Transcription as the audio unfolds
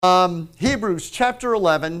Hebrews chapter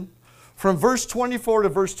 11, from verse 24 to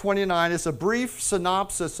verse 29 is a brief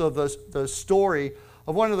synopsis of the story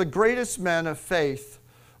of one of the greatest men of faith,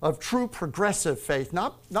 of true progressive faith,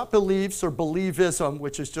 not beliefs or believism,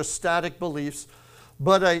 which is just static beliefs,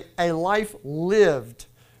 but a life lived,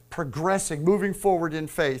 progressing, moving forward in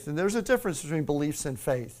faith. And there's a difference between beliefs and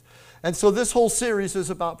faith. And so this whole series is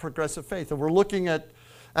about progressive faith. And we're looking at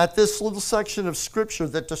this little section of Scripture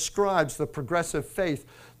that describes the progressive faith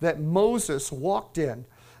that Moses walked in.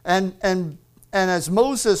 And as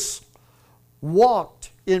Moses walked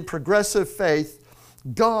in progressive faith,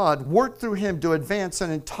 God worked through him to advance an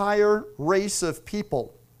entire race of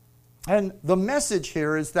people. And the message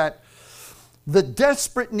here is that the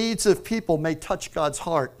desperate needs of people may touch God's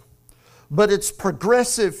heart, but it's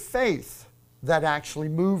progressive faith that actually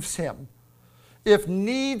moves him. If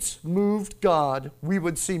needs moved God, we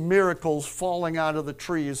would see miracles falling out of the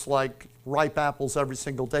trees like ripe apples every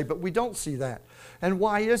single day, but we don't see that. And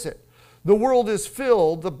why is it? The world is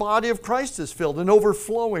filled, the body of Christ is filled and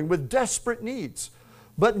overflowing with desperate needs.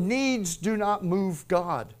 But needs do not move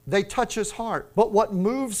God. They touch his heart. But what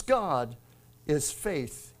moves God is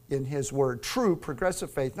faith in his word. True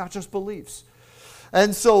progressive faith, not just beliefs.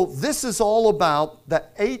 And so this is all about the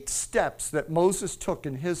 8 steps that Moses took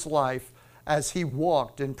in his life as he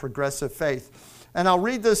walked in progressive faith. And I'll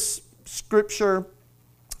read this scripture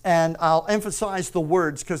and I'll emphasize the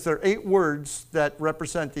words because there are 8 words that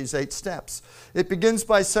represent these 8 steps. It begins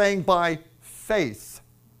by saying, by faith.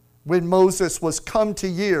 When Moses was come to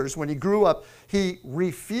years, when he grew up, he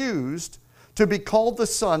refused to be called the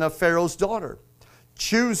son of Pharaoh's daughter,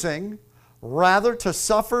 choosing rather to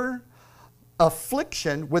suffer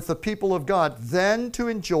affliction with the people of God than to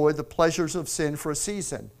enjoy the pleasures of sin for a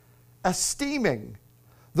season, esteeming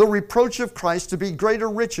the reproach of Christ to be greater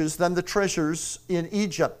riches than the treasures in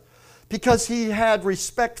Egypt, because he had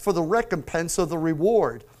respect for the recompense of the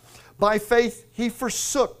reward. By faith he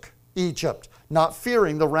forsook Egypt, not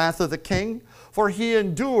fearing the wrath of the king, for he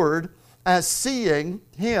endured as seeing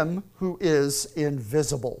him who is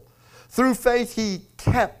invisible. Through faith he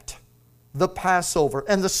kept the Passover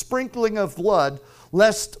and the sprinkling of blood,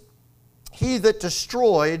 lest he that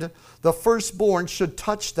destroyed the firstborn should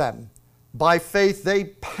touch them. By faith they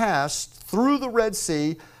passed through the Red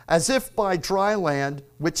Sea as if by dry land,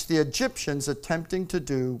 which the Egyptians attempting to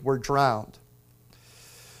do were drowned.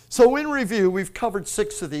 So in review, we've covered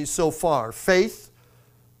 6 of these so far. Faith,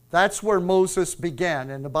 that's where Moses began.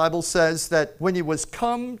 And the Bible says that when he was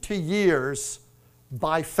come to years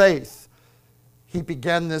by faith, he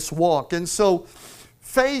began this walk. And so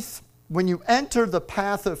faith, when you enter the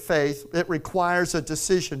path of faith, it requires a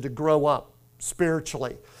decision to grow up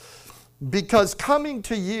spiritually. Because coming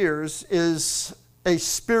to years is a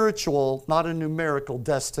spiritual, not a numerical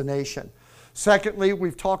destination. Secondly,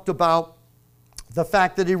 we've talked about the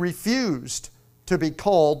fact that he refused to be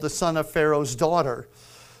called the son of Pharaoh's daughter.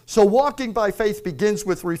 So walking by faith begins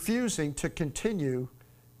with refusing to continue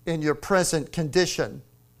in your present condition.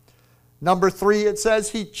 Number 3, it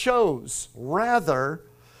says he chose rather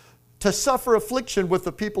to suffer affliction with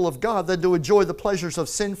the people of God than to enjoy the pleasures of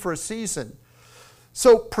sin for a season.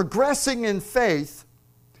 So progressing in faith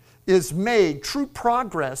is made, true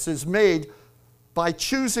progress is made by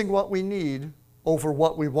choosing what we need over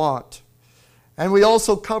what we want. And we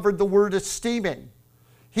also covered the word esteeming.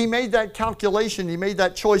 He made that calculation, he made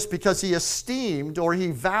that choice because he esteemed, or he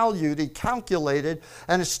valued, he calculated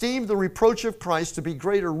and esteemed the reproach of Christ to be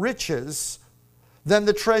greater riches than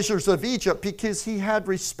the treasures of Egypt, because he had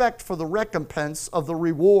respect for the recompense of the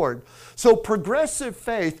reward. So progressive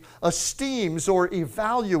faith esteems or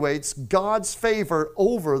evaluates God's favor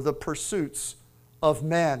over the pursuits of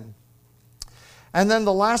men. And then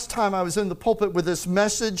the last time I was in the pulpit with this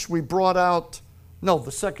message, we brought out,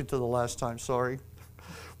 the second to the last time, sorry.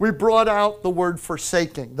 We brought out the word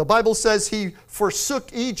forsaking. The Bible says he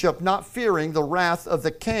forsook Egypt, not fearing the wrath of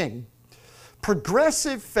the king.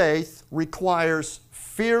 Progressive faith requires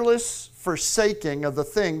fearless forsaking of the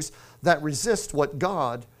things that resist what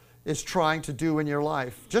God is trying to do in your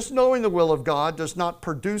life. Just knowing the will of God does not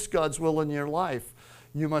produce God's will in your life.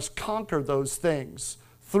 You must conquer those things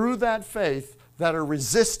through that faith that are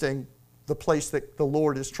resisting the place that the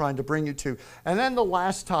Lord is trying to bring you to. And then the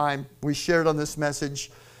last time we shared on this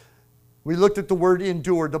message, we looked at the word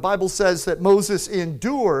endured. The Bible says that Moses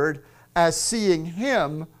endured as seeing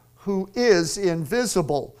him who is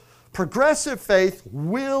invisible. Progressive faith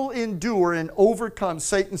will endure and overcome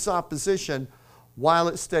Satan's opposition while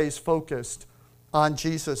it stays focused on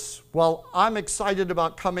Jesus. Well, I'm excited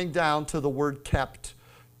about coming down to the word kept.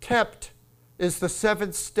 Kept is the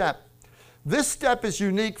 7th step This step is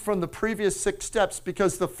unique from the previous 6 steps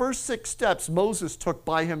because the first 6 steps Moses took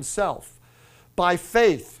by himself. By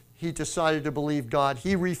faith, he decided to believe God.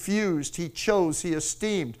 He refused, he chose, he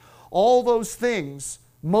esteemed. All those things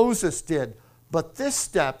Moses did. But this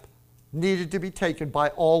step needed to be taken by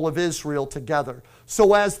all of Israel together.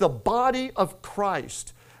 So as the body of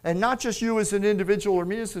Christ, and not just you as an individual or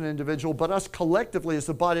me as an individual, but us collectively as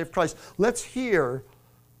the body of Christ, let's hear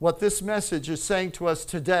what this message is saying to us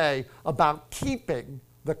today about keeping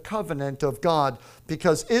the covenant of God,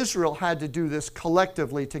 because Israel had to do this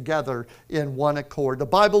collectively together in one accord. The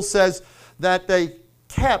Bible says that they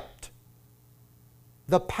kept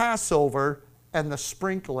the Passover and the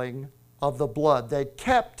sprinkling of the blood. They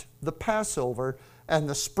kept the Passover and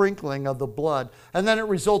the sprinkling of the blood. And then it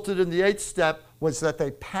resulted in the 8th step was that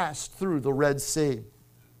they passed through the Red Sea.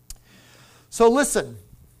 So listen,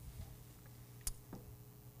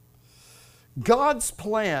 God's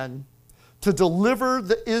plan to deliver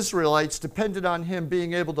the Israelites depended on him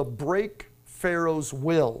being able to break Pharaoh's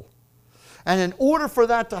will. And in order for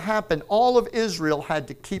that to happen, all of Israel had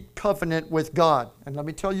to keep covenant with God. And let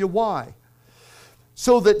me tell you why.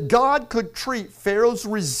 So that God could treat Pharaoh's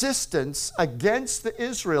resistance against the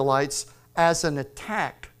Israelites as an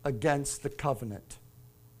attack against the covenant.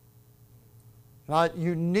 Now,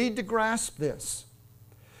 you need to grasp this,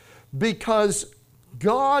 because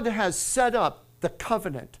God has set up the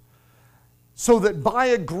covenant so that by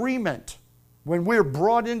agreement, when we're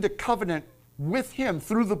brought into covenant with him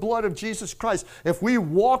through the blood of Jesus Christ, if we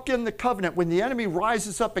walk in the covenant, when the enemy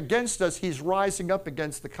rises up against us, he's rising up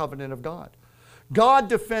against the covenant of God. God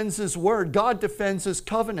defends his word. God defends his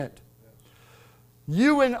covenant.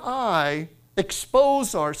 You and I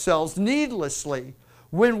expose ourselves needlessly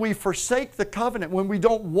when we forsake the covenant, when we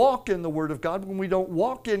don't walk in the word of God, when we don't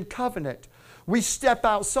walk in covenant. We step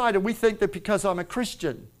outside and we think that because I'm a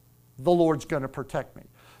Christian, the Lord's going to protect me.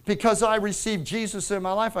 Because I received Jesus in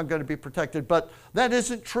my life, I'm going to be protected. But that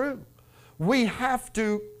isn't true. We have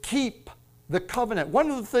to keep the covenant. One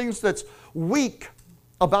of the things that's weak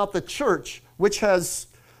about the church, which has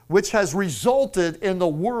resulted in the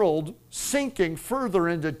world sinking further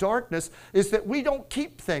into darkness, is that we don't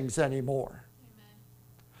keep things anymore. Amen.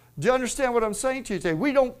 Do you understand what I'm saying to you today?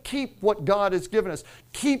 We don't keep what God has given us.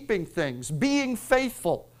 Keeping things, being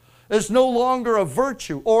faithful, is no longer a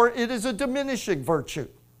virtue, or it is a diminishing virtue.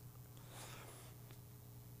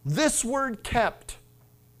 This word kept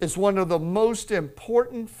is one of the most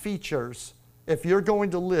important features if you're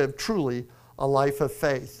going to live truly a life of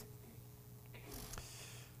faith.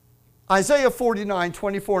 Isaiah 49,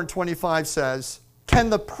 24 and 25 says, "Can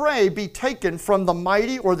the prey be taken from the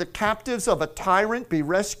mighty, or the captives of a tyrant be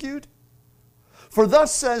rescued? For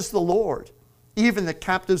thus says the Lord, even the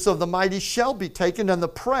captives of the mighty shall be taken, and the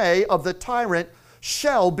prey of the tyrant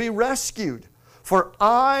shall be rescued. For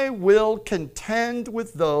I will contend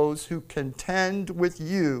with those who contend with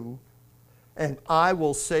you, and I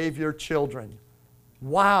will save your children."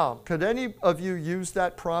 Wow, could any of you use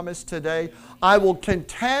that promise today? I will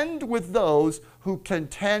contend with those who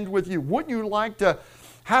contend with you. Wouldn't you like to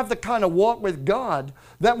have the kind of walk with God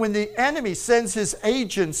that when the enemy sends his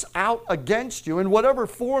agents out against you, in whatever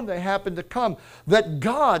form they happen to come, that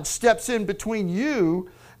God steps in between you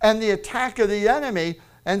and the attack of the enemy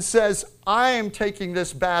and says, I am taking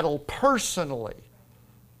this battle personally,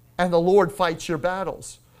 and the Lord fights your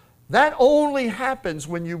battles. That only happens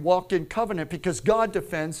when you walk in covenant, because God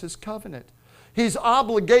defends his covenant. He's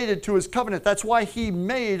obligated to his covenant. That's why he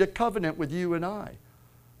made a covenant with you and I.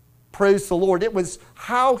 Praise the Lord. It was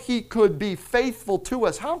how he could be faithful to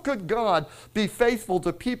us. How could God be faithful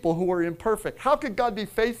to people who are imperfect? How could God be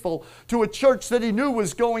faithful to a church that he knew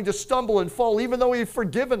was going to stumble and fall, even though he had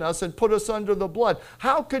forgiven us and put us under the blood?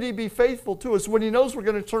 How could he be faithful to us when he knows we're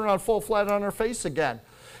going to turn around and fall flat on our face again?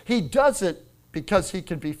 He does it because he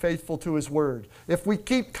can be faithful to his word. If we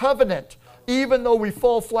keep covenant, even though we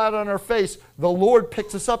fall flat on our face, the Lord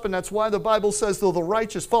picks us up. And that's why the Bible says, though the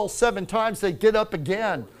righteous fall 7 times, they get up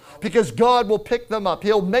again. Because God will pick them up.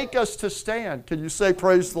 He'll make us to stand. Can you say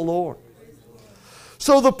praise the Lord?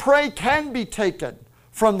 So the prey can be taken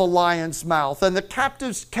from the lion's mouth, and the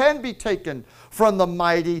captives can be taken from the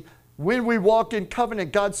mighty. When we walk in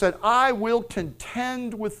covenant, God said, I will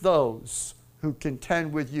contend with those who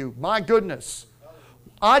contend with you. My goodness,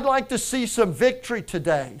 I'd like to see some victory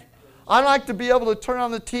today. I'd like to be able to turn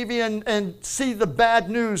on the TV and see the bad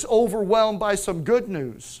news overwhelmed by some good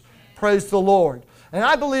news. Praise the Lord. And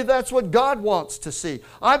I believe that's what God wants to see.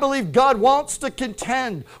 I believe God wants to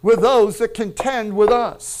contend with those that contend with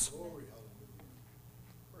us.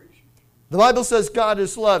 The Bible says God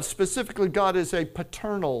is love. Specifically, God is a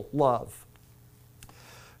paternal love.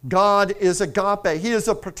 God is agape. He is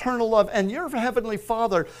a paternal love. And your Heavenly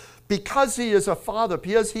Father, because He is a Father,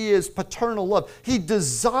 because He is paternal love, He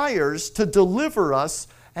desires to deliver us,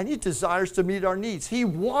 and He desires to meet our needs. He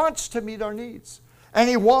wants to meet our needs, and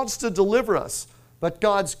He wants to deliver us. But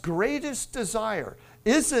God's greatest desire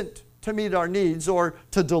isn't to meet our needs or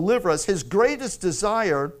to deliver us. His greatest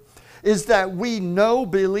desire is that we know,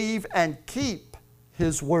 believe, and keep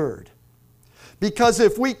His Word. Because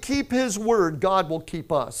if we keep His Word, God will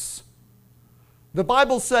keep us. The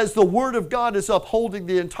Bible says the Word of God is upholding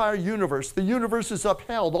the entire universe. The universe is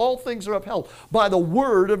upheld. All things are upheld by the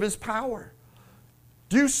Word of His power.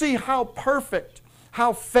 Do you see how perfect,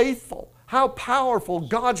 how faithful, how powerful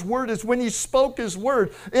God's Word is? When He spoke His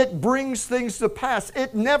Word, it brings things to pass.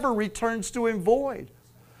 It never returns to Him void.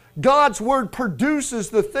 God's Word produces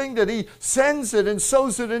the thing that He sends it and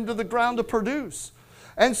sows it into the ground to produce.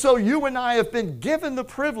 And so you and I have been given the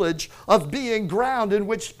privilege of being ground in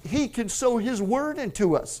which He can sow His Word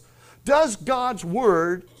into us. Does God's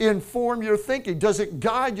Word inform your thinking? Does it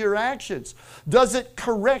guide your actions? Does it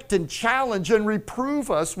correct and challenge and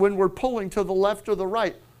reprove us when we're pulling to the left or the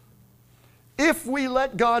right? If we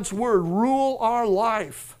let God's Word rule our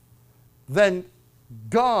life, then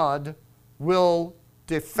God will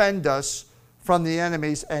defend us from the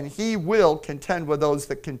enemies, and He will contend with those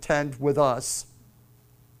that contend with us.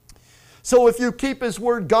 So if you keep His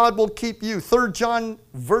Word, God will keep you. 3 John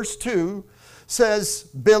verse 2 says,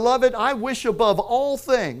 "Beloved, I wish above all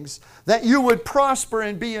things that you would prosper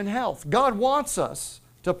and be in health." God wants us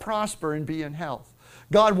to prosper and be in health.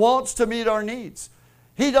 God wants to meet our needs.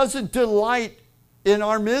 He doesn't delight in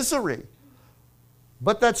our misery.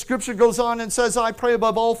 But that scripture goes on and says, "I pray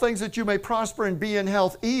above all things that you may prosper and be in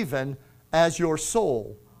health, even as your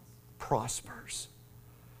soul prospers."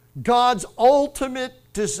 God's ultimate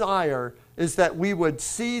desire is that we would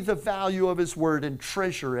see the value of His Word and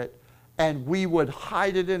treasure it, and we would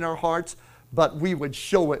hide it in our hearts, but we would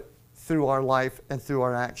show it through our life and through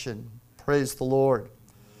our action. Praise the Lord.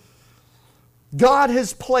 God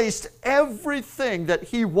has placed everything that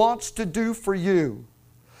He wants to do for you,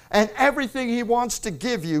 and everything He wants to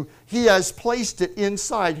give you, He has placed it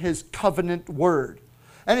inside His covenant Word.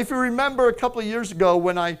 And if you remember a couple of years ago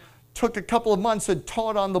when I took a couple of months and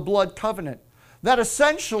taught on the blood covenant, that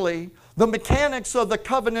essentially the mechanics of the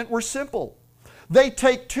covenant were simple. They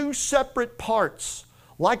take two separate parts,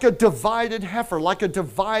 like a divided heifer, like a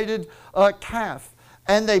divided calf,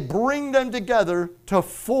 and they bring them together to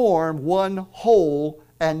form one whole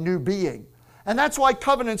and new being. And that's why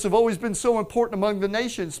covenants have always been so important among the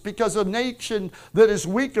nations, because a nation that is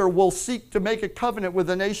weaker will seek to make a covenant with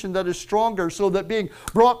a nation that is stronger, so that being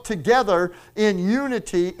brought together in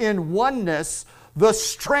unity, in oneness, the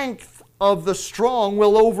strength of the strong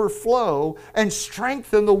will overflow and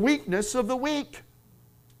strengthen the weakness of the weak.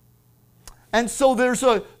 And so there's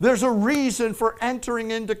a reason for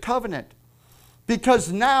entering into covenant,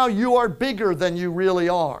 because now you are bigger than you really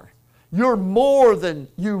are. You're more than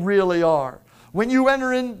you really are. When you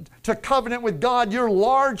enter into covenant with God, you're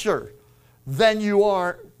larger than you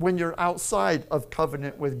are when you're outside of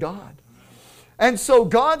covenant with God. And so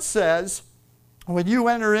God says, when you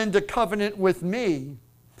enter into covenant with me,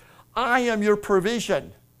 I am your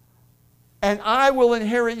provision, and I will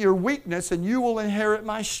inherit your weakness, and you will inherit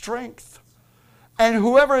my strength. And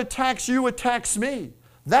whoever attacks you attacks me.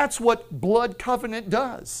 That's what blood covenant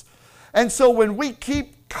does. And so when we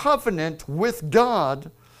keep covenant with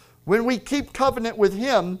God, when we keep covenant with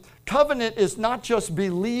Him, covenant is not just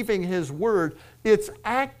believing His Word, it's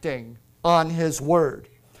acting on His Word.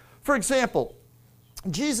 For example,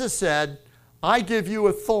 Jesus said, "I give you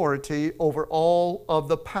authority over all of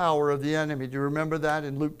the power of the enemy." Do you remember that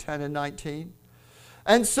in Luke 10 and 19?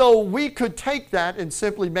 And so we could take that and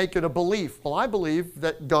simply make it a belief. Well, I believe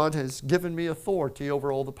that God has given me authority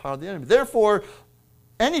over all the power of the enemy. Therefore,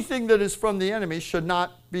 anything that is from the enemy should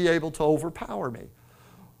not be able to overpower me.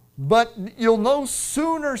 But you'll no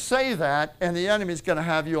sooner say that, and the enemy's going to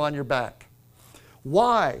have you on your back.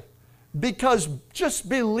 Why? Because just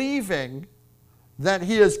believing that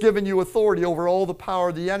He has given you authority over all the power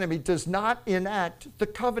of the enemy does not enact the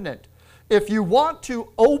covenant. If you want to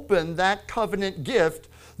open that covenant gift,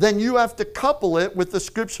 then you have to couple it with the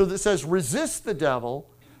scripture that says, "Resist the devil,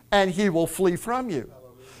 and he will flee from you."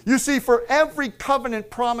 You see, for every covenant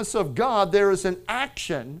promise of God, there is an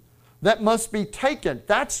action that must be taken.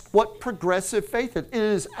 That's what progressive faith is. It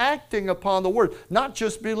is acting upon the Word, not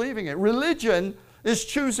just believing it. Religion is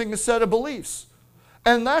choosing a set of beliefs.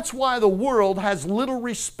 And that's why the world has little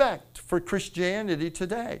respect for Christianity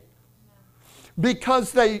today.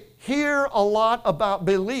 Because they hear a lot about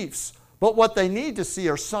beliefs, But what they need to see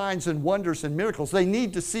are signs and wonders and miracles. They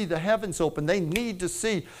need to see the heavens open. They need to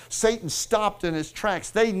see Satan stopped in his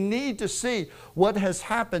tracks. They need to see what has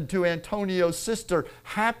happened to Antonio's sister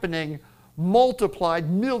happening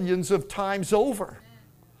multiplied millions of times over.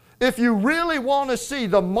 If you really want to see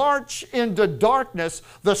the march into darkness,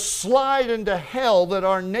 the slide into hell that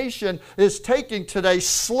our nation is taking today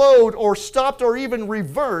slowed or stopped or even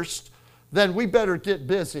reversed, then we better get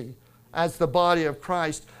busy as the body of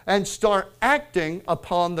Christ and start acting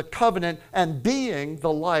upon the covenant and being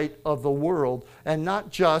the light of the world, and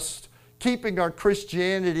not just keeping our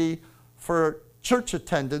Christianity for church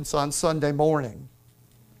attendance on Sunday morning.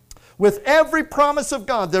 With every promise of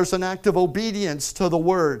God, there's an act of obedience to the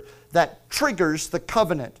Word that triggers the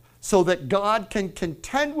covenant so that God can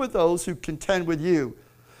contend with those who contend with you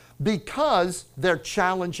because they're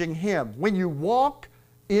challenging Him. When you walk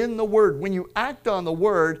in the Word, when you act on the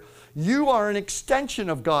Word, you are an extension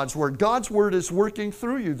of God's Word. God's Word is working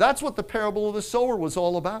through you. That's what the parable of the sower was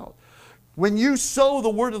all about. When you sow the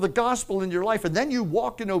word of the gospel in your life and then you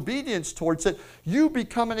walk in obedience towards it, you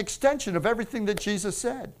become an extension of everything that Jesus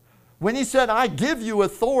said. When He said, I give you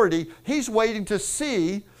authority, He's waiting to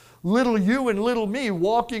see little you and little me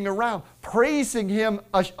walking around, praising Him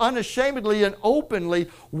unashamedly and openly,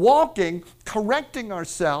 walking, correcting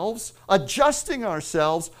ourselves, adjusting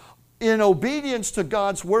ourselves in obedience to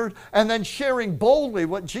God's Word, and then sharing boldly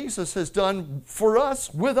what Jesus has done for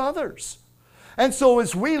us with others. And so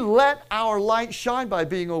as we let our light shine by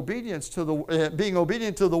being obedient to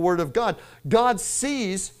the Word of God, God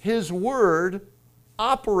sees His Word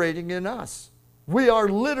operating in us. We are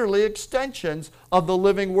literally extensions of the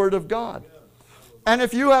living Word of God. And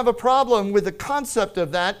if you have a problem with the concept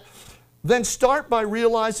of that, then start by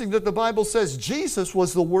realizing that the Bible says Jesus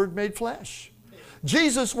was the Word made flesh.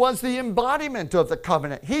 Jesus was the embodiment of the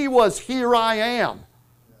covenant. He was, here I am.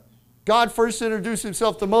 God first introduced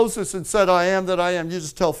Himself to Moses and said, I am that I am. You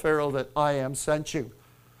just tell Pharaoh that I am sent you.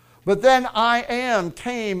 But then I am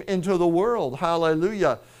came into the world.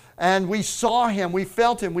 Hallelujah. And we saw Him, we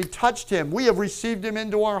felt Him, we touched Him. We have received Him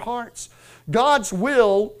into our hearts. God's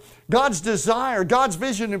will, God's desire, God's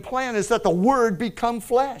vision and plan is that the Word become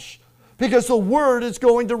flesh. Because the Word is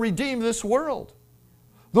going to redeem this world.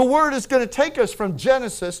 The Word is going to take us from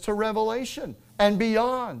Genesis to Revelation and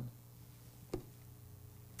beyond.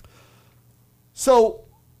 So,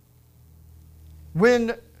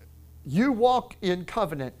 when you walk in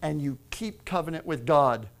covenant and you keep covenant with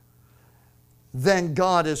God, then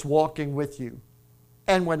God is walking with you.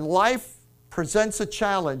 And when life presents a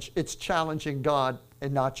challenge, it's challenging God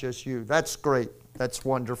and not just you. That's great. That's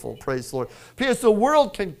wonderful. Praise the Lord. Because the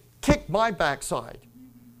world can kick my backside,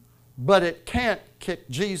 but it can't kick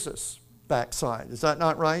Jesus' backside. Is that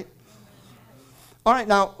not right? All right,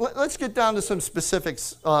 now let's get down to some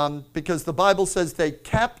specifics because the Bible says they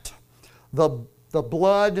kept the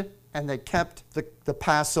blood and they kept the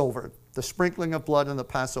Passover, the sprinkling of blood and the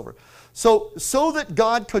Passover. So that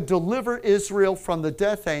God could deliver Israel from the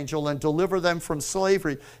death angel and deliver them from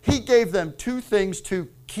slavery, He gave them two things to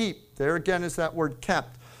keep. There again is that word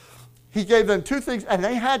kept. He gave them two things, and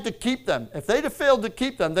they had to keep them. If they'd have failed to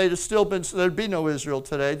keep them, there'd be no Israel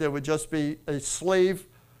today. There would just be a slave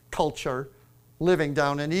culture living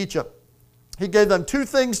down in Egypt. He gave them two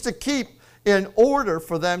things to keep in order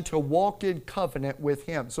for them to walk in covenant with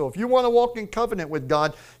Him. So if you want to walk in covenant with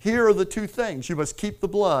God, here are the two things. You must keep the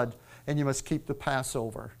blood and you must keep the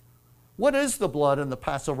Passover. What is the blood and the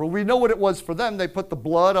Passover? We know what it was for them. They put the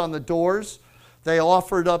blood on the doors. They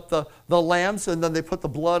offered up the lambs, and then they put the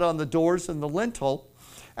blood on the doors and the lintel,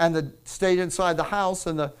 and they stayed inside the house,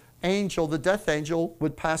 and the angel, the death angel,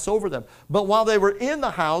 would pass over them. But while they were in the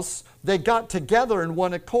house, they got together in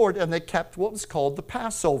one accord, and they kept what was called the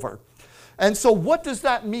Passover. And so what does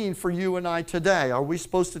that mean for you and I today? Are we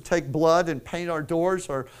supposed to take blood and paint our doors?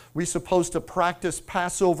 Are we supposed to practice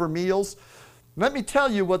Passover meals? Let me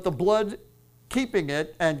tell you what the blood, keeping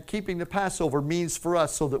it and keeping the Passover means for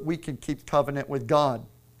us so that we can keep covenant with God.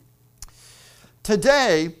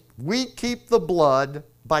 Today, we keep the blood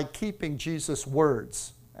by keeping Jesus'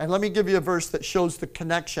 words. And let me give you a verse that shows the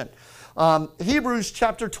connection. Hebrews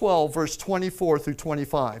chapter 12, verse 24 through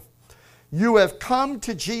 25. You have come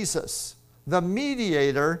to Jesus, the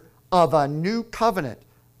mediator of a new covenant,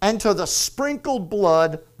 and to the sprinkled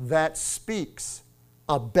blood that speaks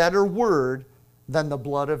a better word than the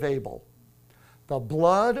blood of Abel. The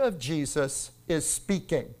blood of Jesus is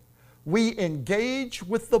speaking. We engage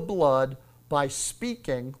with the blood by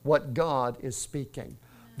speaking what God is speaking.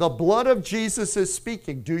 The blood of Jesus is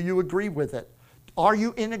speaking. Do you agree with it? Are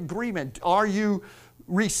you in agreement? Are you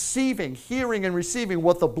receiving, hearing and receiving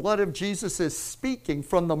what the blood of Jesus is speaking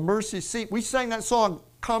from the mercy seat. We sang that song,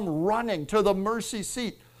 "Come Running to the Mercy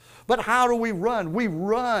Seat." But how do we run? We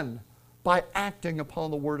run by acting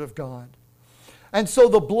upon the Word of God. And so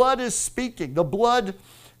the blood is speaking. The blood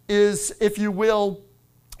is, if you will,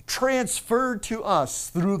 transferred to us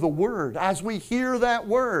through the Word as we hear that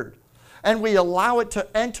Word and we allow it to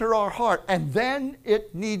enter our heart, and then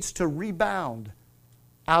it needs to rebound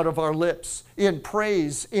out of our lips in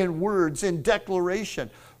praise, in words, in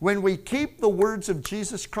declaration. When we keep the words of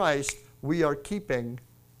Jesus Christ, we are keeping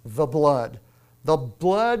the blood. The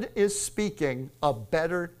blood is speaking a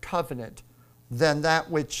better covenant than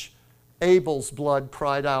that which Abel's blood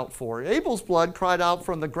cried out for. Abel's blood cried out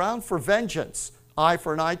from the ground for vengeance. Eye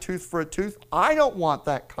for an eye, tooth for a tooth. I don't want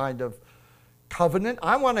that kind of covenant.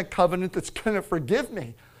 I want a covenant that's going to forgive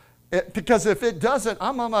me. Because if it doesn't,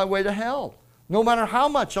 I'm on my way to hell. No matter how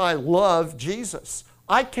much I love Jesus,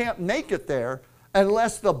 I can't make it there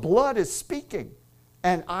unless the blood is speaking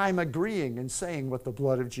and I'm agreeing and saying what the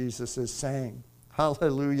blood of Jesus is saying.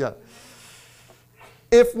 Hallelujah.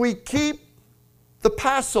 If we keep the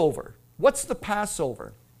Passover, what's the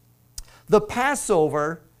Passover? The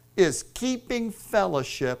Passover is keeping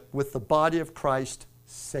fellowship with the body of Christ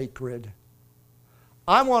sacred.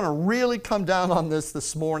 I want to really come down on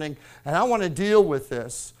this morning, and I want to deal with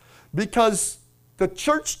this because the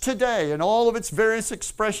church today and all of its various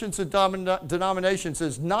expressions and denominations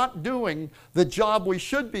is not doing the job we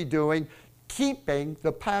should be doing, keeping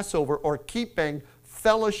the Passover or keeping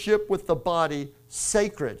fellowship with the body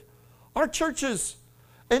sacred. Our churches,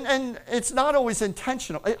 and it's not always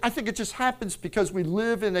intentional. I think it just happens because we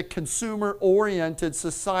live in a consumer-oriented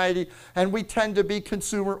society and we tend to be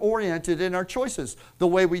consumer-oriented in our choices. The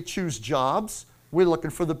way we choose jobs, we're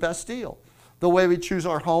looking for the best deal. The way we choose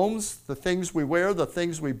our homes, the things we wear, the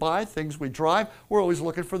things we buy, things we drive, we're always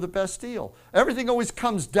looking for the best deal. Everything always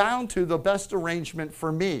comes down to the best arrangement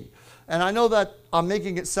for me. And I know that I'm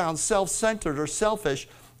making it sound self-centered or selfish.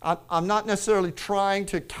 I'm not necessarily trying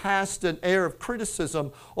to cast an air of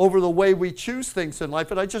criticism over the way we choose things in life,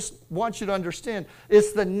 but I just want you to understand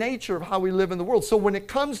it's the nature of how we live in the world. So when it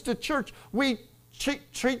comes to church, we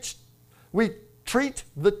treat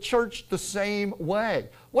the church the same way.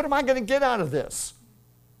 What am I going to get out of this?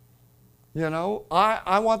 You know,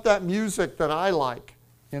 I want that music that I like.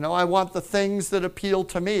 You know, I want the things that appeal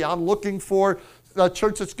to me. I'm looking for a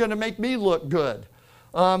church that's going to make me look good.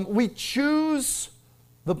 We choose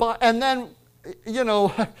and then, you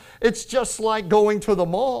know, it's just like going to the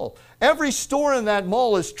mall. Every store in that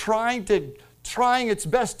mall is trying its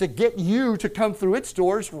best to get you to come through its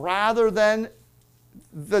doors rather than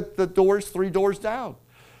the doors 3 doors down.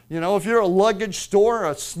 You know, if you're a luggage store,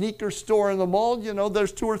 a sneaker store in the mall, you know,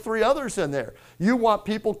 there's 2 or 3 others in there. You want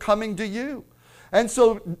people coming to you. And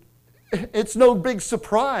so it's no big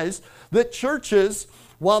surprise that churches,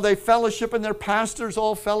 while they fellowship and their pastors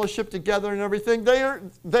all fellowship together and everything, they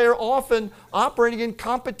are often operating in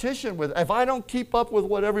competition with, if I don't keep up with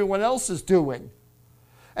what everyone else is doing.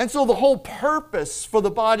 And so the whole purpose for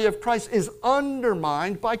the body of Christ is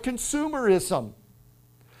undermined by consumerism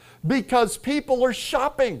because people are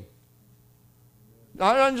shopping.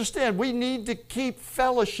 I understand we need to keep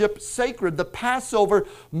fellowship sacred. The Passover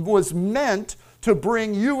was meant to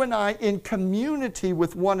bring you and I in community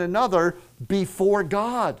with one another before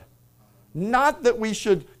God. Not that we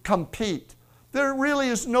should compete. There really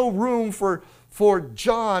is no room for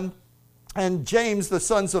John and James, the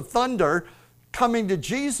sons of thunder, coming to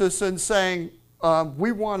Jesus and saying,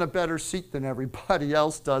 we want a better seat than everybody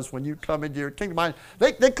else does when you come into your kingdom.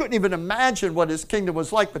 They couldn't even imagine what his kingdom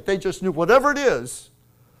was like, but they just knew whatever it is,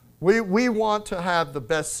 we want to have the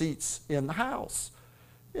best seats in the house.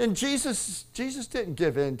 And Jesus didn't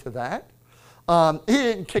give in to that. He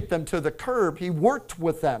didn't kick them to the curb. He worked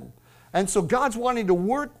with them. And so God's wanting to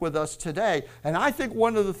work with us today. And I think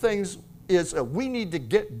one of the things is we need to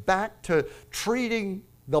get back to treating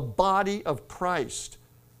the body of Christ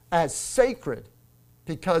as sacred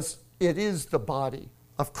because it is the body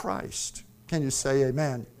of Christ. Can you say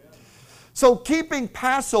amen? So keeping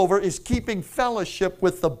Passover is keeping fellowship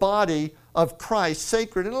with the body of Christ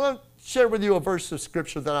sacred. And let me share with you a verse of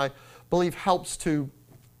Scripture that I believe helps to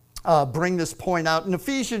bring this point out. In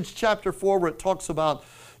Ephesians chapter 4, where it talks about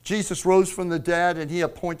Jesus rose from the dead and he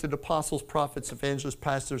appointed apostles, prophets, evangelists,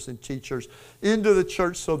 pastors, and teachers into the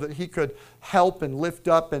church so that he could help and lift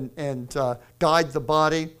up and guide the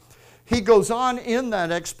body. He goes on in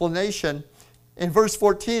that explanation in verse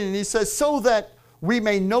 14 and he says, so that we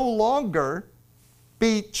may no longer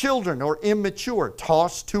be children or immature,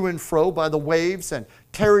 tossed to and fro by the waves and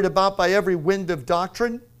carried about by every wind of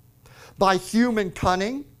doctrine, by human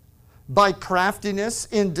cunning, by craftiness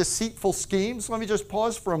in deceitful schemes. Let me just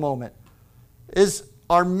pause for a moment.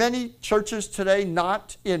 Are many churches today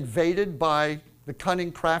not invaded by the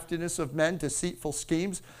cunning craftiness of men, deceitful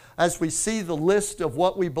schemes? As we see the list of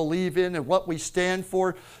what we believe in and what we stand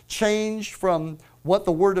for change from what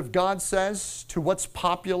the Word of God says to what's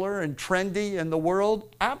popular and trendy in the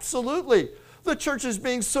world? Absolutely. The church is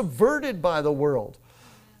being subverted by the world.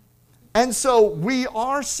 And so we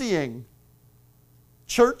are seeing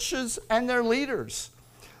churches and their leaders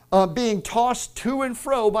being tossed to and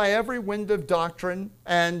fro by every wind of doctrine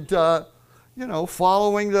and,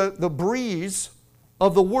 following the breeze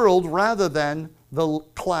of the world rather than the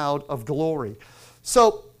cloud of glory.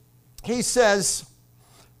 So he says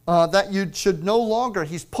that you should no longer,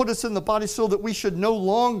 he's put us in the body so that we should no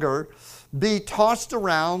longer be tossed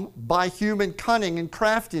around by human cunning and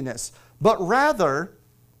craftiness, but rather,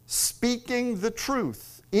 speaking the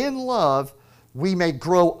truth in love, we may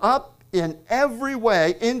grow up in every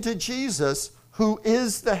way into Jesus, who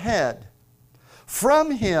is the head.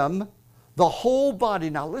 From him, the whole body,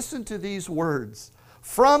 now listen to these words,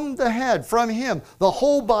 from the head, from him, the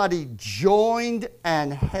whole body joined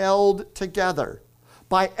and held together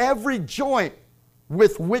by every joint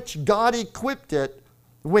with which God equipped it,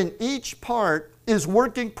 when each part is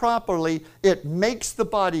working properly, it makes the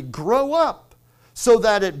body grow up so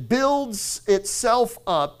that it builds itself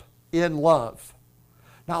up in love.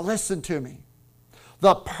 Now listen to me.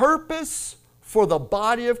 The purpose for the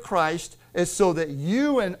body of Christ is so that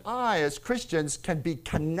you and I as Christians can be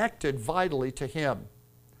connected vitally to him.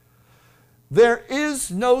 There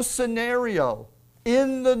is no scenario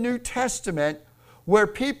in the New Testament where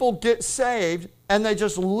people get saved and they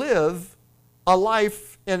just live a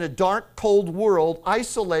life in a dark, cold world,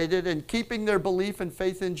 isolated and keeping their belief and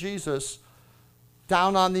faith in Jesus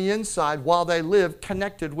down on the inside while they live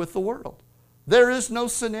connected with the world. There is no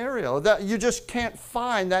scenario. That you just can't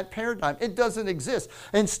find that paradigm. It doesn't exist.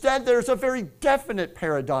 Instead, there's a very definite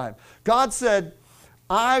paradigm. God said,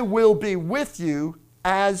 I will be with you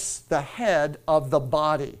as the head of the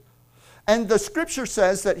body. And the scripture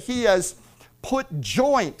says that he has put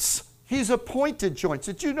joints, he's appointed joints.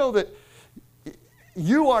 Did you know that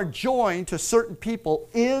you are joined to certain people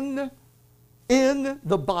in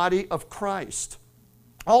the body of Christ?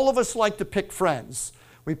 All of us like to pick friends.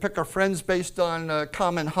 We pick our friends based on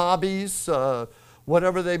common hobbies,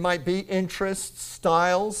 whatever they might be, interests,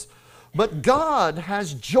 styles. But God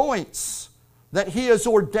has joints that he has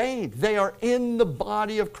ordained. They are in the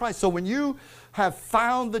body of Christ. So when you have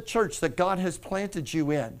found the church that God has planted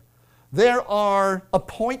you in, there are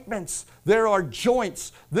appointments, there are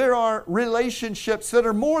joints, there are relationships that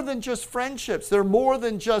are more than just friendships. They're more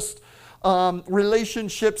than just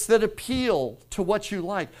relationships that appeal to what you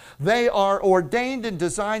like. They are ordained and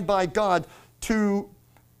designed by God to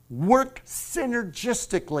work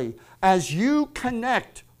synergistically as you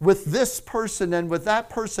connect with this person and with that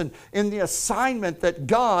person in the assignment that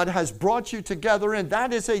God has brought you together in.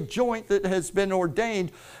 That is a joint that has been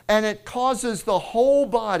ordained, and it causes the whole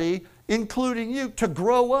body, including you, to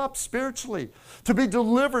grow up spiritually, to be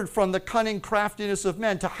delivered from the cunning craftiness of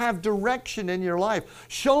men, to have direction in your life.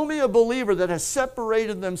 Show me a believer that has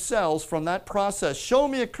separated themselves from that process. Show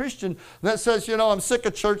me a Christian that says, I'm sick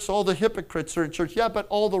of church, all the hypocrites are in church. Yeah, but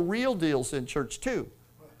all the real deal's in church too.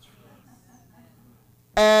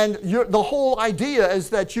 And the whole idea is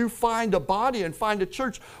that you find a body and find a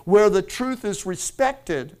church where the truth is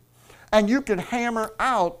respected, and you can hammer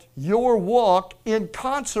out your walk in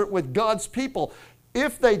concert with God's people.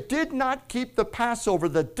 If they did not keep the Passover,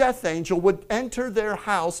 the death angel would enter their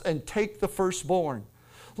house and take the firstborn.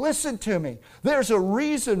 Listen to me. There's a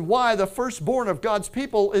reason why the firstborn of God's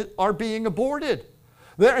people are being aborted.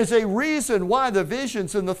 There is a reason why the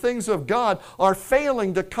visions and the things of God are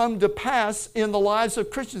failing to come to pass in the lives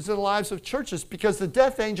of Christians, in the lives of churches, because the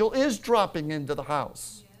death angel is dropping into the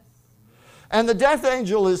house. And the death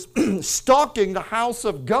angel is stalking the house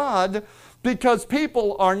of God because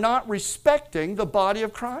people are not respecting the body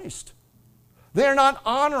of Christ. They're not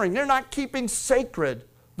honoring, they're not keeping sacred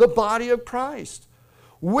the body of Christ.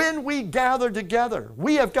 When we gather together,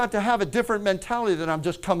 we have got to have a different mentality than I'm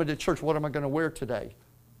just coming to church. What am I going to wear today?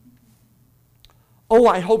 Oh,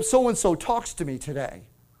 I hope so-and-so talks to me today.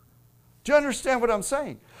 Do you understand what I'm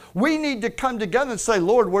saying? We need to come together and say,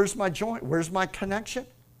 Lord, where's my joint? Where's my connection?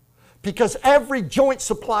 Because every joint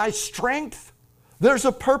supplies strength. There's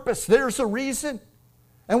a purpose. There's a reason.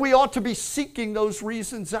 And we ought to be seeking those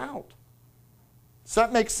reasons out. Does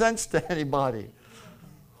that make sense to anybody?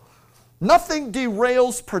 Nothing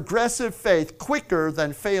derails progressive faith quicker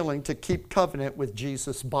than failing to keep covenant with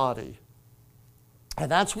Jesus' body. And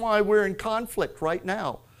that's why we're in conflict right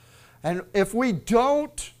now. And if we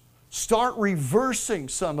don't start reversing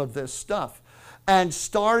some of this stuff and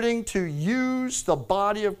starting to use the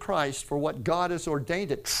body of Christ for what God has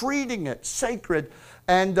ordained it, treating it sacred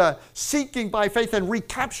and seeking by faith and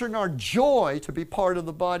recapturing our joy to be part of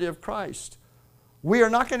the body of Christ, we are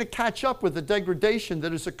not going to catch up with the degradation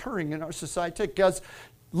that is occurring in our society. Because,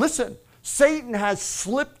 listen, Satan has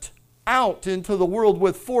slipped out into the world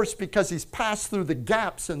with force because he's passed through the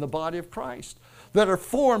gaps in the body of Christ that are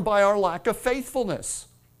formed by our lack of faithfulness.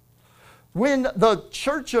 When the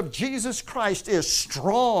church of Jesus Christ is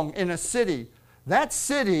strong in a city, that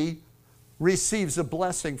city receives a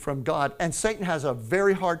blessing from God, and Satan has a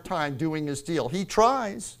very hard time doing his deal. He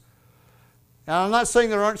tries. And I'm not saying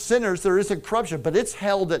there aren't sinners, there isn't corruption, but it's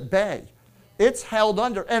held at bay. It's held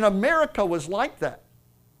under. And America was like that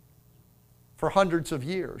for hundreds of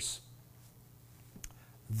years.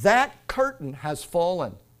 That curtain has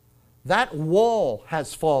fallen. That wall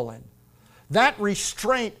has fallen. That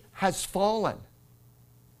restraint has fallen.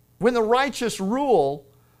 When the righteous rule,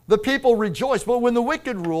 the people rejoice. But when the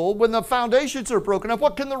wicked rule, when the foundations are broken up,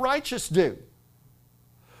 what can the righteous do?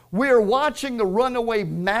 We are watching the runaway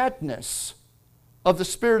madness of the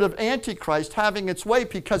spirit of Antichrist having its way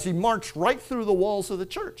because he marched right through the walls of the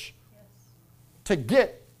church to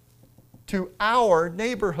get to our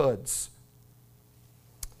neighborhoods.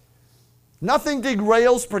 Nothing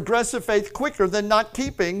derails progressive faith quicker than not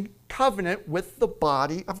keeping covenant with the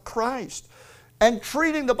body of Christ. And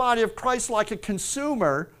treating the body of Christ like a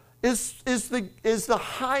consumer is the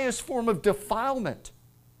highest form of defilement.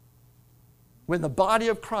 When the body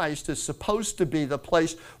of Christ is supposed to be the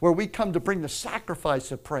place where we come to bring the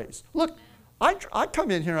sacrifice of praise. Look, I come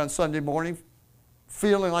in here on Sunday morning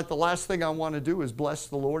feeling like the last thing I want to do is bless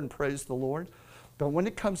the Lord and praise the Lord. But when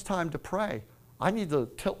it comes time to pray, I need to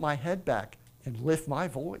tilt my head back and lift my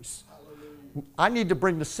voice. Hallelujah. I need to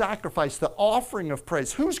bring the sacrifice, the offering of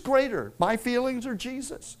praise. Who's greater, my feelings or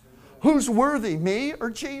Jesus? Who's worthy, me or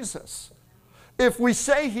Jesus? If we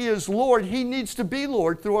say He is Lord, He needs to be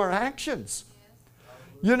Lord through our actions.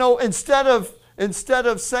 You know, instead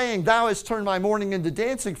of saying, "Thou hast turned my mourning into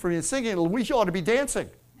dancing for me," and singing, we ought to be dancing.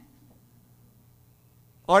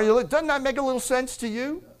 Doesn't that make a little sense to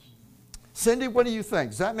you? Cindy, what do you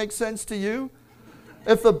think? Does that make sense to you?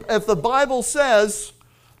 If the Bible says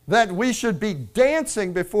that we should be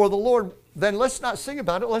dancing before the Lord, then let's not sing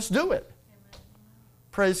about it, let's do it. Amen.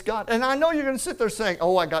 Praise God. And I know you're going to sit there saying,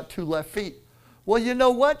 "Oh, I got 2 left feet." Well, you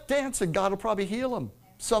know what? Dancing, God will probably heal them.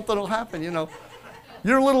 Something will happen, you know.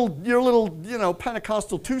 Your little, you know,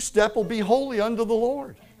 Pentecostal 2-step will be holy unto the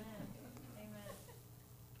Lord. Amen.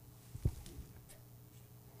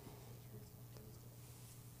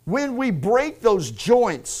 When we break those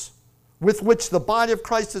joints with which the body of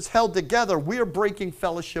Christ is held together, we are breaking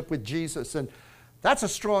fellowship with Jesus. And that's a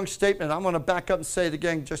strong statement. I'm going to back up and say it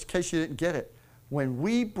again just in case you didn't get it. When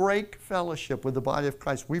we break fellowship with the body of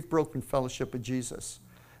Christ, we've broken fellowship with Jesus.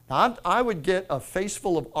 Now, I would get a face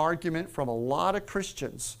full of argument from a lot of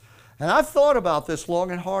Christians. And I've thought about this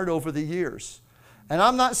long and hard over the years. And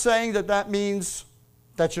I'm not saying that that means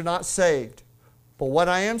that you're not saved. But what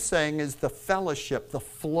I am saying is the fellowship, the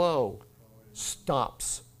flow,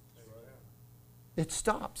 stops. It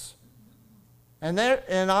stops. And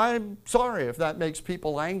I'm sorry if that makes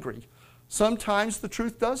people angry. Sometimes the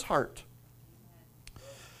truth does hurt.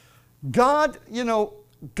 God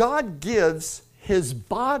gives His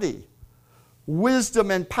body wisdom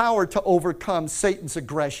and power to overcome Satan's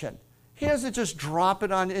aggression. He doesn't just drop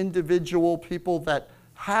it on individual people that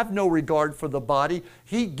have no regard for the body.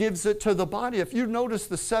 He gives it to the body. If you notice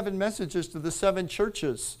the 7 messages to the 7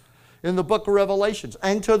 churches in the book of Revelations,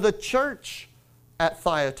 and to the church at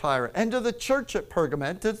Thyatira, and to the church at Pergamum,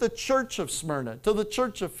 and to the church of Smyrna, to the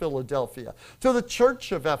church of Philadelphia, to the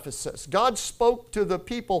church of Ephesus. God spoke to the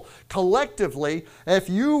people collectively. If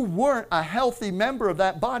you weren't a healthy member of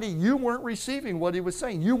that body, you weren't receiving what He was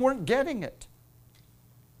saying. You weren't getting it.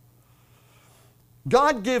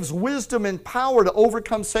 God gives wisdom and power to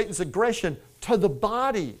overcome Satan's aggression to the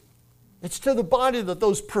body. It's to the body that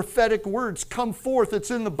those prophetic words come forth.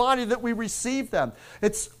 It's in the body that we receive them.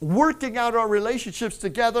 It's working out our relationships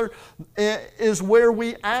together is where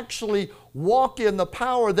we actually walk in the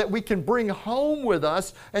power that we can bring home with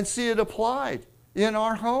us and see it applied in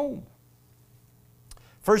our home.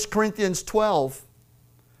 1 Corinthians 12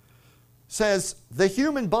 says, "The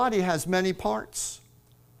human body has many parts,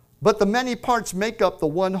 but the many parts make up the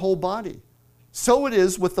one whole body. So it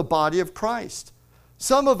is with the body of Christ.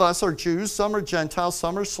 Some of us are Jews, some are Gentiles,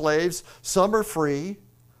 some are slaves, some are free.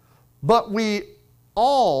 But we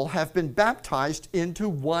all have been baptized into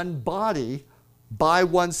one body, by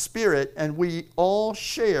one Spirit, and we all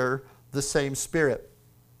share the same Spirit.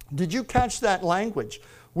 Did you catch that language?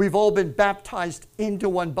 We've all been baptized into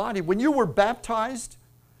one body. When you were baptized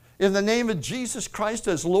in the name of Jesus Christ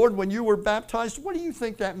as Lord, when you were baptized, what do you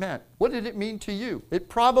think that meant? What did it mean to you? It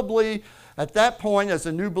probably, at that point, as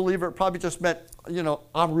a new believer, it probably just meant,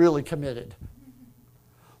 I'm really committed.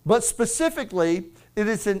 But specifically, it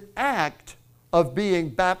is an act of being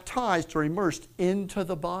baptized or immersed into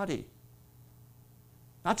the body.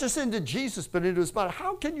 Not just into Jesus, but into his body.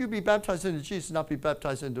 How can you be baptized into Jesus and not be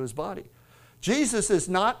baptized into his body? Jesus is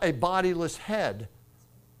not a bodiless head,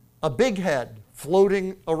 a big head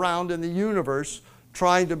floating around in the universe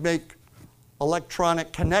trying to make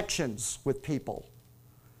electronic connections with people.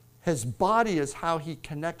 His body is how he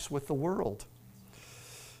connects with the world.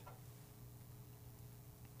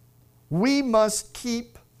 We must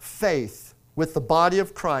keep faith with the body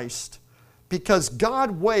of Christ, because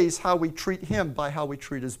God weighs how we treat him by how we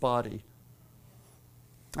treat his body.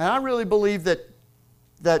 And I really believe that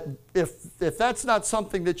if that's not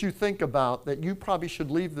something that you think about, that you probably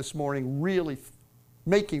should leave this morning really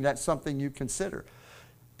making that something you consider.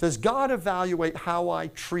 Does God evaluate how I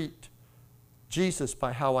treat Jesus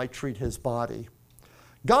by how I treat his body?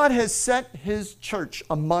 God has set his church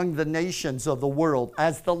among the nations of the world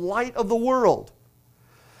as the light of the world.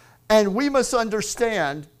 And we must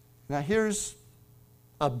understand. Now here's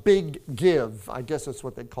a big give, I guess that's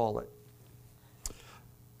what they call it.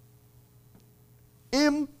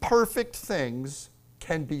 Imperfect things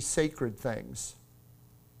can be sacred things.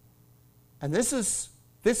 And this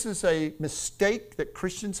is a mistake that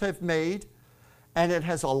Christians have made, and it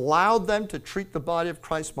has allowed them to treat the body of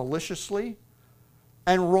Christ maliciously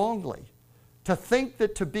and wrongly. To think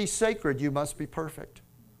that to be sacred you must be perfect.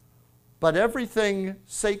 But everything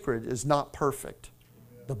sacred is not perfect.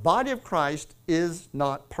 The body of Christ is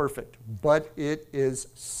not perfect, but it is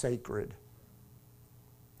sacred.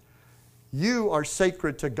 You are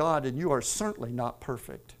sacred to God, and you are certainly not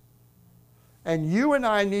perfect. And you and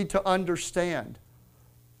I need to understand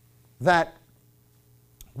that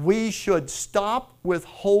we should stop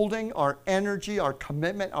withholding our energy, our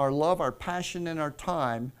commitment, our love, our passion, and our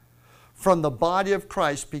time from the body of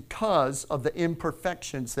Christ because of the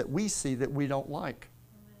imperfections that we see that we don't like.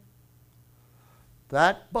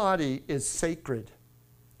 That body is sacred,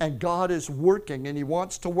 and God is working, and he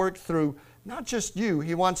wants to work through not just you,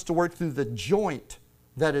 he wants to work through the joint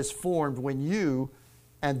that is formed when you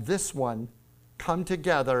and this one come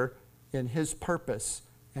together in his purpose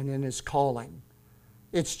and in his calling.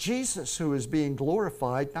 It's Jesus who is being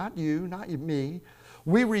glorified, not you, not me.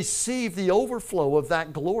 We receive the overflow of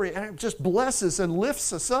that glory, and it just blesses and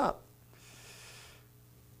lifts us up.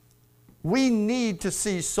 We need to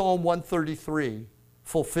see Psalm 133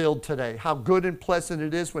 fulfilled today. How good and pleasant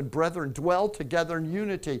it is when brethren dwell together in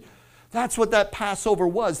unity. That's what that Passover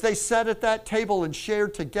was. They sat at that table and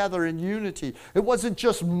shared together in unity. It wasn't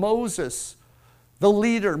just Moses, the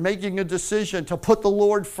leader, making a decision to put the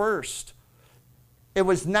Lord first. It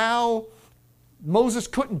was now, Moses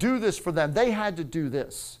couldn't do this for them. They had to do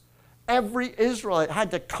this. Every Israelite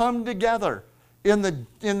had to come together in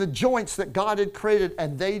the joints that God had created,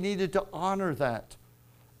 and they needed to honor that.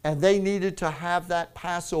 And they needed to have that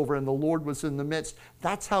Passover, and the Lord was in the midst.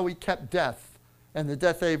 That's how he kept death and the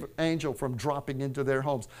death angel from dropping into their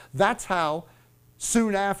homes. That's how,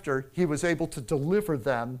 soon after, he was able to deliver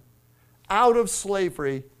them out of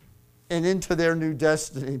slavery and into their new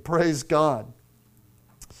destiny. Praise God.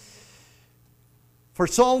 For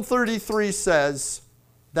Psalm 33 says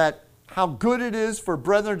that how good it is for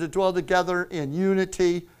brethren to dwell together in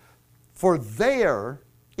unity, for there,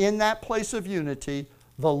 in that place of unity,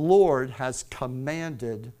 the Lord has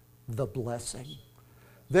commanded the blessing.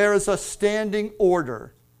 There is a standing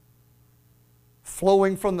order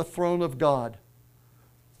flowing from the throne of God.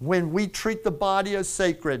 When we treat the body as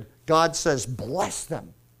sacred, God says, bless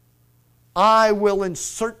them. I will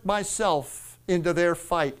insert myself into their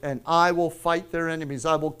fight, and I will fight their enemies.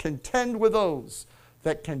 I will contend with those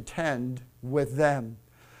that contend with them.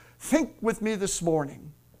 Think with me this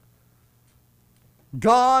morning.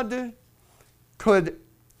 God could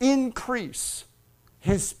increase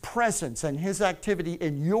his presence and his activity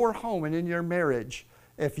in your home and in your marriage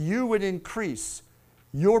if you would increase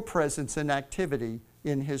your presence and activity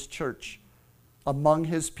in his church, among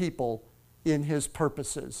his people, in his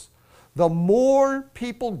purposes. The more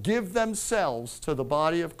people give themselves to the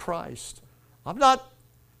body of Christ, I'm not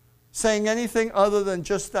saying anything other than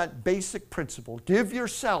just that basic principle. Give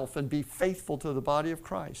yourself and be faithful to the body of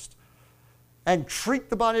Christ. And treat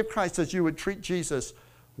the body of Christ as you would treat Jesus.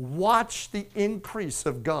 Watch the increase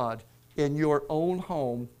of God in your own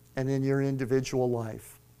home and in your individual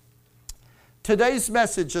life. Today's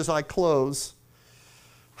message, as I close,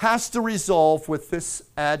 has to resolve with this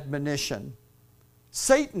admonition.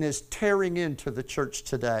 Satan is tearing into the church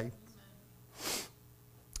today.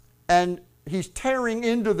 And he's tearing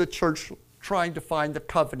into the church trying to find the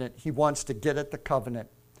covenant. He wants to get at the covenant.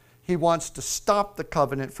 He wants to stop the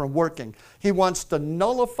covenant from working. He wants to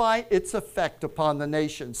nullify its effect upon the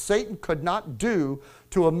nation. Satan could not do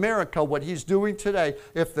to America what he's doing today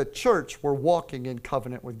if the church were walking in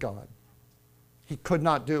covenant with God. He could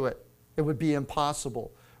not do it. It would be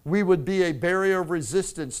impossible. We would be a barrier of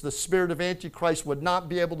resistance. The spirit of Antichrist would not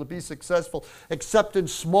be able to be successful except in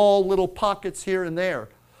small little pockets here and there.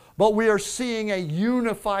 But we are seeing a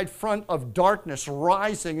unified front of darkness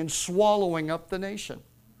rising and swallowing up the nation.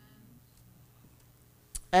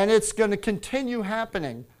 And it's going to continue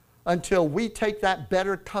happening until we take that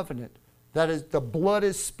better covenant, that is, the blood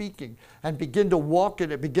is speaking, and begin to walk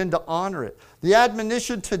in it, begin to honor it. The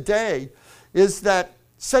admonition today is that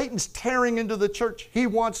Satan's tearing into the church. He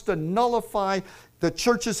wants to nullify the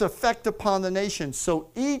church's effect upon the nation. So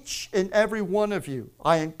each and every one of you,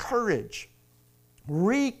 I encourage,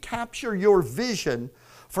 recapture your vision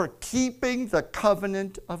for keeping the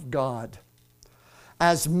covenant of God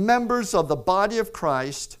as members of the body of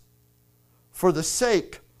Christ for the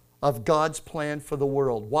sake of God's plan for the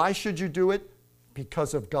world. Why should you do it?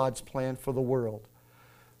 Because of God's plan for the world.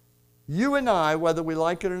 You and I, whether we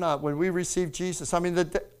like it or not, when we received Jesus,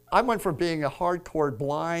 I went from being a hardcore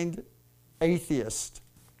blind atheist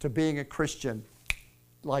to being a Christian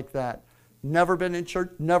like that. Never been in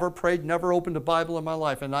church, never prayed, never opened a Bible in my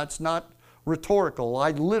life. And that's not rhetorical. I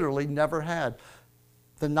literally never had.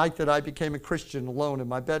 The night that I became a Christian alone in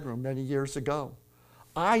my bedroom many years ago.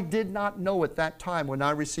 I did not know at that time when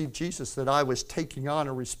I received Jesus that I was taking on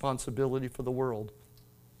a responsibility for the world.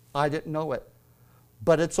 I didn't know it.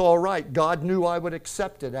 But it's all right. God knew I would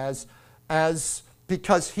accept it because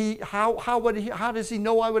how does he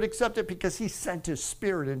know I would accept it? Because he sent his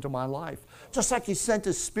Spirit into my life. Just like he sent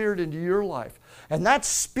his Spirit into your life. And that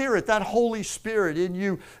Spirit, that Holy Spirit in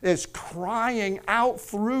you is crying out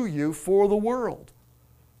through you for the world.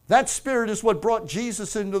 That Spirit is what brought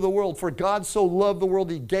Jesus into the world. For God so loved the world,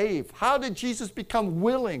 he gave. How did Jesus become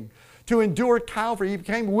willing to endure Calvary? He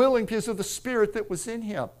became willing because of the Spirit that was in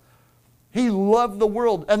him. He loved the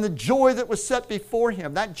world and the joy that was set before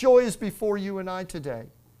him. That joy is before you and I today.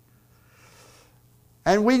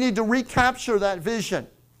 And we need to recapture that vision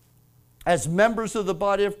as members of the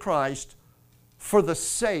body of Christ for the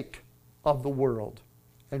sake of the world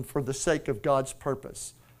and for the sake of God's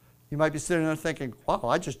purpose. You might be sitting there thinking, wow,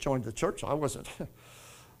 I just joined the church. I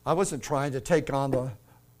wasn't trying to take on the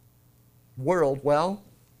world. Well,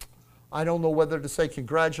 I don't know whether to say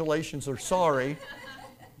congratulations or sorry.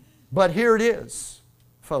 But here it is,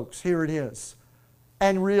 folks, here it is.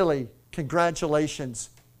 And really,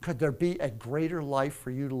 congratulations. Could there be a greater life for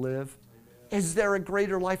you to live? Amen. Is there a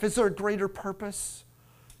greater life? Is there a greater purpose?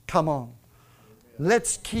 Come on. Amen.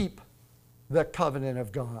 Let's keep the covenant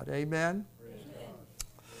of God. Amen?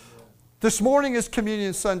 This morning is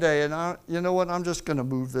Communion Sunday, and you know what? I'm just going to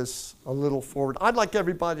move this a little forward. I'd like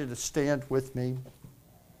everybody to stand with me.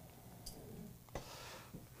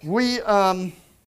 We...